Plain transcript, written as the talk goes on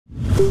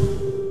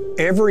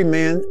Every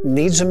man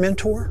needs a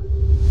mentor,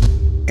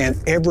 and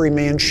every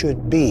man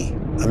should be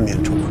a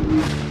mentor.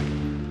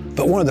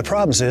 But one of the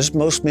problems is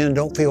most men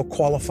don't feel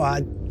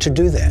qualified to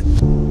do that.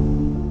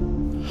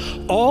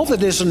 All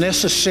that is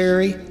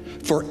necessary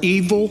for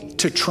evil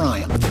to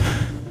triumph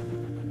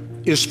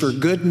is for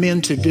good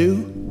men to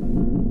do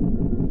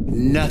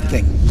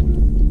nothing.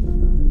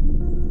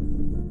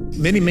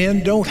 Many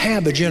men don't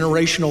have a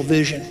generational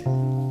vision,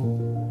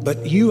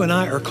 but you and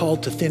I are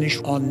called to finish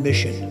on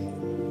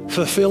mission,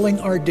 fulfilling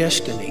our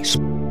destinies.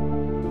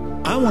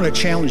 I want to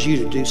challenge you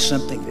to do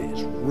something that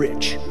is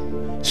rich,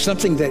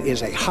 something that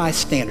is a high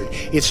standard.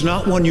 It's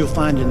not one you'll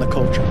find in the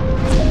culture.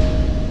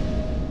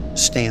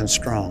 Stand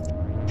strong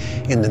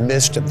in the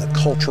midst of the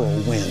cultural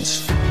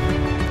winds.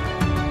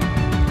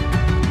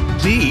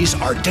 These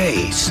are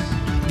days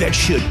that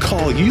should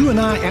call you and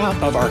I out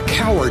of our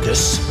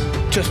cowardice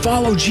to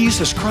follow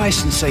Jesus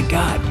Christ and say,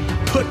 God,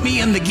 put me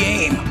in the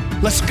game.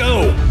 Let's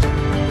go.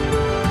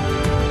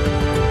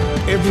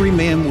 Every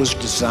man was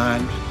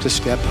designed to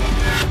step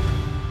up.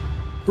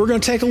 We're going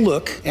to take a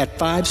look at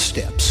 5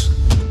 steps.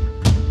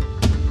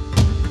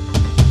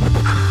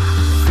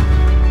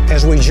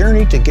 As we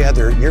journey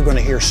together, you're going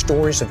to hear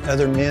stories of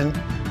other men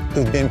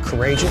who've been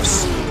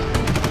courageous.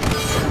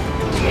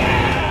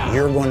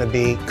 You're going to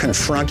be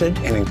confronted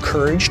and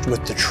encouraged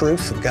with the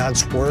truth of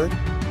God's Word.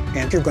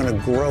 And you're going to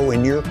grow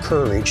in your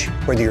courage,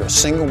 whether you're a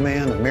single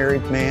man, a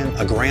married man,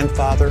 a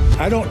grandfather.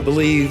 I don't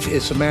believe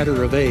it's a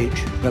matter of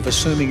age, of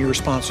assuming your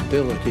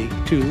responsibility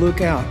to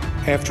look out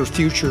after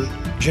future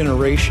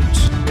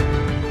generations.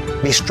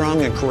 Be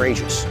strong and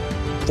courageous,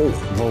 for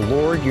the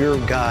Lord your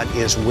God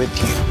is with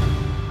you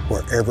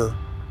wherever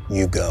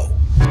you go.